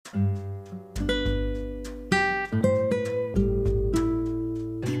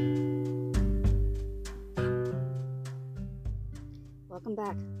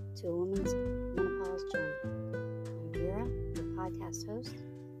back to A Woman's Menopause Journey. I'm Vera, your podcast host,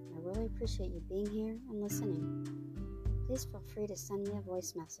 and I really appreciate you being here and listening. Please feel free to send me a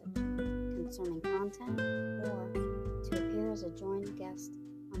voice message concerning content or to appear as a joint guest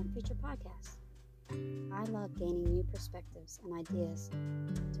on a future podcast. I love gaining new perspectives and ideas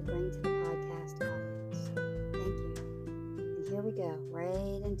to bring to the podcast audience. Thank you. And here we go,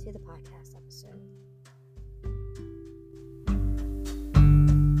 right into the podcast episode.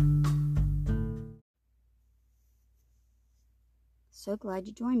 So glad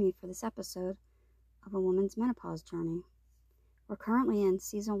you joined me for this episode of A Woman's Menopause Journey. We're currently in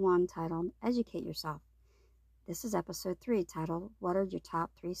Season 1 titled Educate Yourself. This is Episode 3 titled What are your top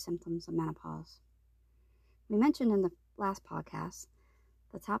 3 symptoms of menopause? We mentioned in the last podcast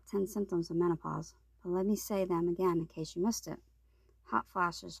the top 10 symptoms of menopause, but let me say them again in case you missed it. Hot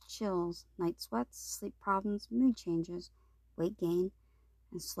flashes, chills, night sweats, sleep problems, mood changes, weight gain,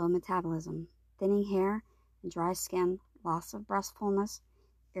 and slow metabolism, thinning hair and dry skin, loss of breast fullness,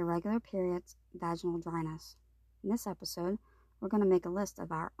 irregular periods, vaginal dryness. In this episode, we're going to make a list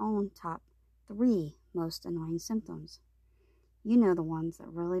of our own top 3 most annoying symptoms. You know the ones that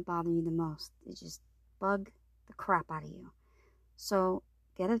really bother you the most. They just bug the crap out of you. So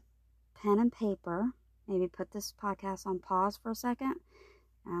get a pen and paper. Maybe put this podcast on pause for a second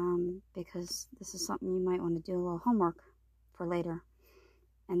because this is something you might want to do a little homework for later.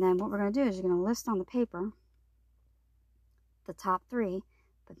 And then what we're going to do is you're going to list on the paper the top 3,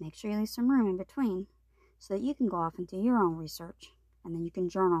 but make sure you leave some room in between so that you can go off and do your own research, and then you can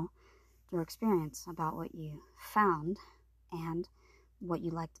journal your experience about what you found and what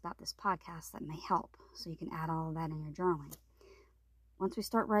you liked about this podcast that may help, so you can add all of that in your journaling. Once we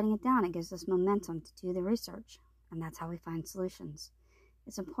start writing it down, it gives us momentum to do the research, and that's how we find solutions.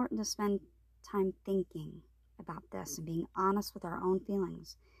 It's important to spend time thinking about this and being honest with our own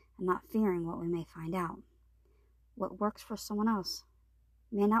feelings and not fearing what we may find out. What works for someone else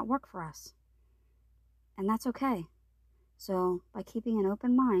may not work for us, and that's okay. So by keeping an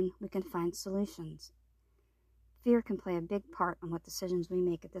open mind, we can find solutions. Fear can play a big part in what decisions we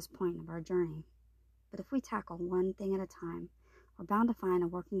make at this point of our journey. But if we tackle one thing at a time, we're bound to find a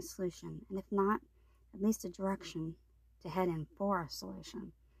working solution, and if not, at least a direction to head in for a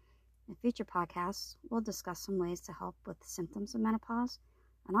solution. In future podcasts, we'll discuss some ways to help with symptoms of menopause,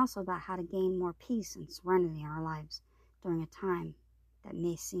 and also about how to gain more peace and serenity in our lives during a time that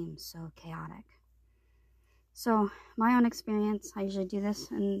may seem so chaotic. So, my own experience, I usually do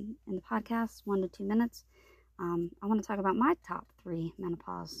this in the podcast, 1 to 2 minutes. I want to talk about my top 3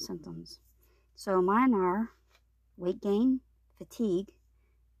 menopause symptoms. So, mine are weight gain, fatigue,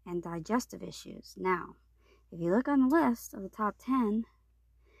 and digestive issues. Now, if you look on the list of the top 10,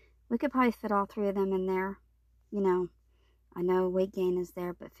 we could probably fit all 3 of them in there. I know weight gain is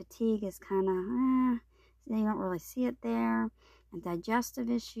there, but fatigue is kind of, you don't really see it there. And digestive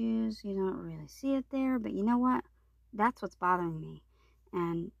issues, you don't really see it there. But you know what? That's what's bothering me.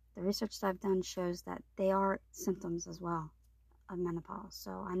 And the research that I've done shows that they are symptoms as well of menopause.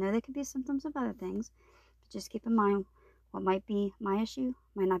 So I know they could be symptoms of other things, but just keep in mind what might be my issue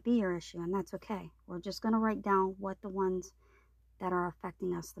might not be your issue, and that's okay. We're just going to write down what the ones that are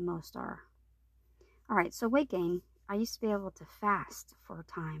affecting us the most are. All right, so weight gain. I used to be able to fast for a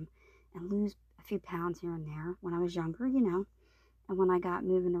time and lose a few pounds here and there when I was younger, And when I got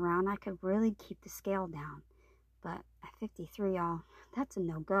moving around, I could really keep the scale down. But at 53, y'all, that's a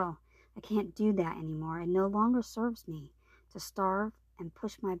no-go. I can't do that anymore. It no longer serves me to starve and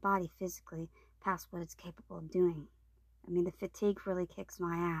push my body physically past what it's capable of doing. I mean, the fatigue really kicks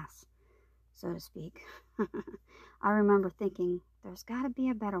my ass, so to speak. I remember thinking, there's got to be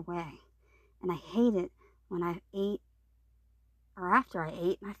a better way. And I hate it when I ate, or after I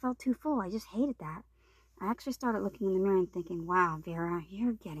ate, and I felt too full. I just hated that. I actually started looking in the mirror and thinking, wow, Vera,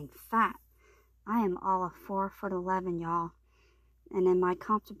 you're getting fat. I am all of 4'11", y'all. And then my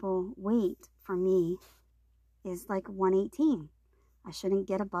comfortable weight for me is like 118. I shouldn't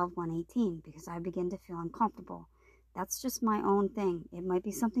get above 118 because I begin to feel uncomfortable. That's just my own thing. It might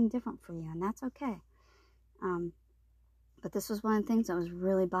be something different for you, and that's okay. But this was one of the things that was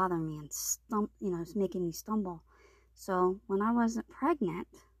really bothering me and it was making me stumble. So when I wasn't pregnant,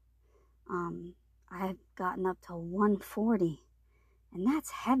 I had gotten up to 140, and that's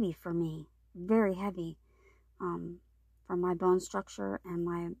heavy for me, very heavy, for my bone structure and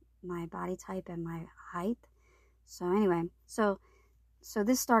my body type and my height. So anyway, so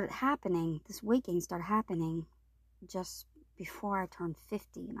this started happening, this weight gain started happening just before I turned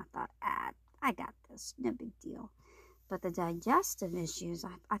 50, and I thought, I got this, no big deal. But the digestive issues,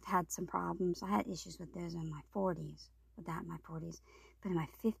 I've had some problems. I had issues with those in my 40s, with that in my 40s. But in my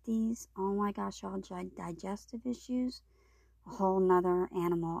 50s, oh my gosh, y'all, digestive issues, a whole nother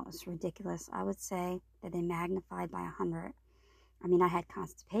animal. It's ridiculous. I would say that they magnified by 100. I mean, I had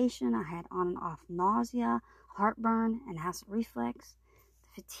constipation, I had on and off nausea, heartburn, and acid reflux.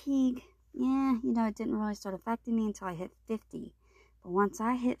 The fatigue, it didn't really start affecting me until I hit 50. But once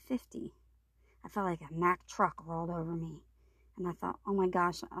I hit 50, I felt like a Mack truck rolled over me. And I thought, oh my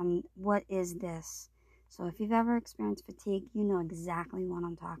gosh, what is this? So if you've ever experienced fatigue, you know exactly what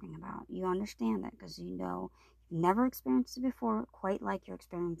I'm talking about. You understand it because you know you've never experienced it before quite like you're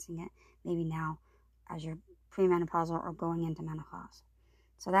experiencing it maybe now as you're premenopausal or going into menopause.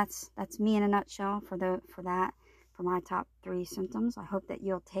 So that's me in a nutshell for my top 3 symptoms. I hope that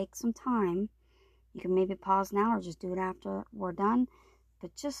you'll take some time. You can maybe pause now or just do it after we're done,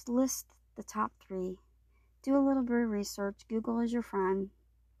 but just list the top 3. Do a little bit of research. Google is your friend,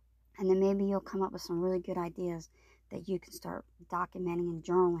 and then maybe you'll come up with some really good ideas that you can start documenting and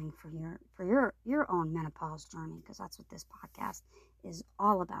journaling for your own menopause journey, because that's what this podcast is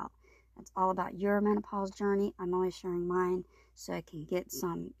all about. It's all about your menopause journey. I'm only sharing mine so I can get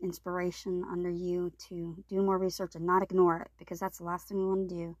some inspiration under you to do more research and not ignore it, because that's the last thing we want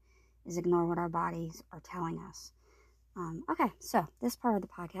to do is ignore what our bodies are telling us. Okay, so this part of the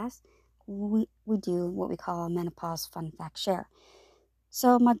podcast, we do what we call a menopause fun fact share.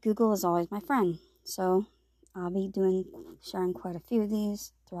 So my Google is always my friend. So I'll be sharing quite a few of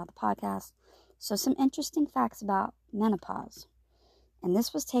these throughout the podcast. So some interesting facts about menopause. And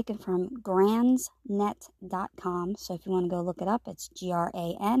this was taken from gransnet.com. So if you want to go look it up, it's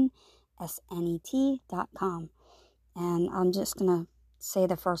gransnet.com. And I'm just going to say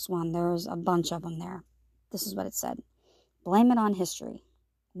the first one. There's a bunch of them there. This is what it said. Blame it on history.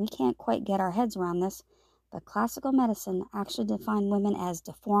 We can't quite get our heads around this, but classical medicine actually defined women as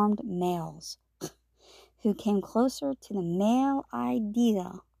deformed males who came closer to the male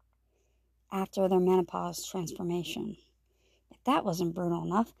ideal after their menopause transformation. If that wasn't brutal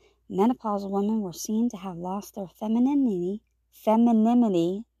enough, menopausal women were seen to have lost their femininity,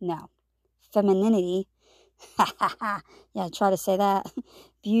 yeah, try to say that,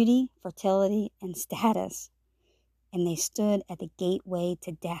 beauty, fertility, and status, and they stood at the gateway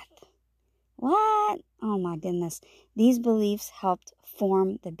to death. What? Oh my goodness. These beliefs helped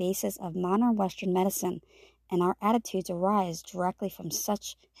form the basis of modern Western medicine, and our attitudes arise directly from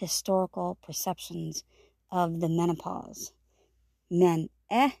such historical perceptions of the menopause. Men,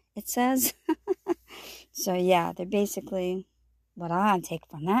 it says. So yeah, they're basically, what I take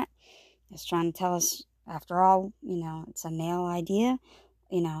from that is trying to tell us, after all, it's a male idea,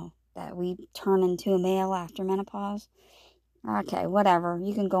 that we turn into a male after menopause. Okay, whatever.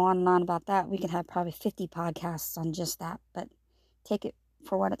 You can go on and on about that. We could have probably 50 podcasts on just that, but take it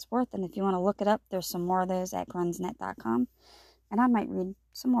for what it's worth. And if you want to look it up, there's some more of those at gransnet.com. And I might read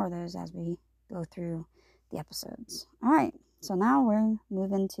some more of those as we go through the episodes. All right, so now we're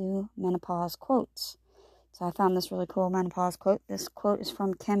moving to menopause quotes. So I found this really cool menopause quote. This quote is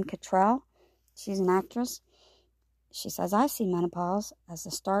from Kim Cattrall. She's an actress. She says, "I see menopause as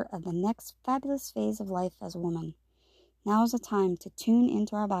the start of the next fabulous phase of life as a woman. Now is the time to tune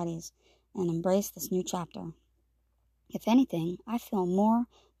into our bodies and embrace this new chapter. If anything, I feel more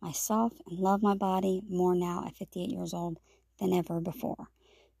myself and love my body more now at 58 years old than ever before."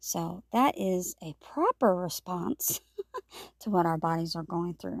 So that is a proper response to what our bodies are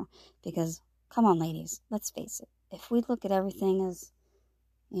going through. Because, come on, ladies, let's face it. If we look at everything as,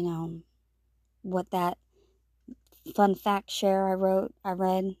 what that fun fact share I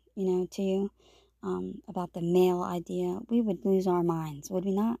read, to you, about the male idea, we would lose our minds, would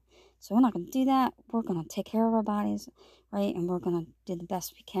we not? So we're not going to do that. We're going to take care of our bodies, right? And we're going to do the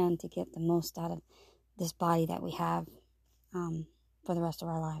best we can to get the most out of this body that we have for the rest of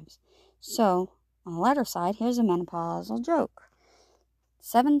our lives. So, on the lighter side, here's a menopausal joke.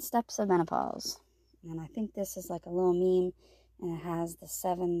 7 steps of menopause. And I think this is like a little meme, and it has the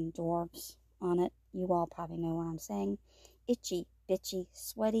 7 dwarfs on it. You all probably know what I'm saying. Itchy, bitchy,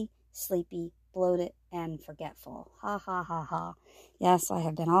 sweaty, sleepy, bloated, and forgetful. Ha ha ha ha. Yes, I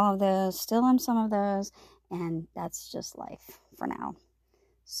have been all of those, still am some of those, and that's just life for now.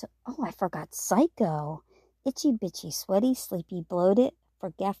 So, I forgot psycho. Itchy, bitchy, sweaty, sleepy, bloated,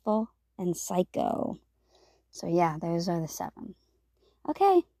 forgetful, and psycho. So yeah, those are the 7.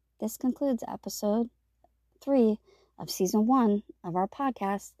 Okay, this concludes episode 3 of season 1 of our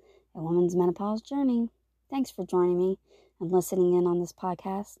podcast, A Woman's Menopause Journey. Thanks for joining me and listening in on this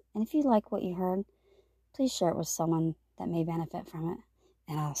podcast. And if you like what you heard, please share it with someone that may benefit from it.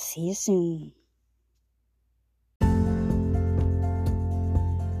 And I'll see you soon.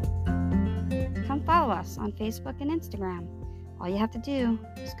 Come follow us on Facebook and Instagram. All you have to do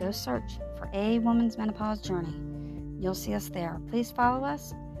is go search for A Woman's Menopause Journey. You'll see us there. Please follow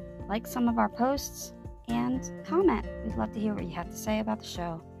us, like some of our posts, and comment. We'd love to hear what you have to say about the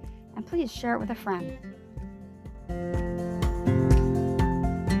show. And please share it with a friend.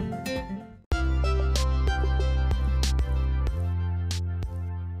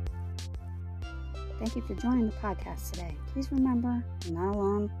 Thank you for joining the podcast today. Please remember, you're not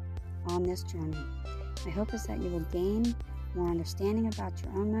alone on this journey. My hope is that you will gain more understanding about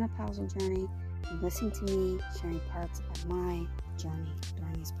your own menopausal journey and listen to me sharing parts of my journey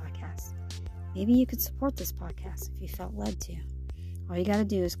during these podcasts. Maybe you could support this podcast if you felt led to. All you got to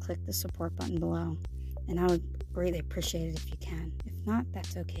do is click the support button below, and I would greatly appreciate it if you can. If not,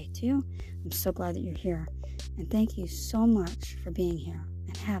 that's okay too. I'm so glad that you're here, and thank you so much for being here,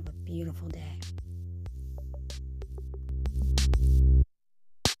 and have a beautiful day.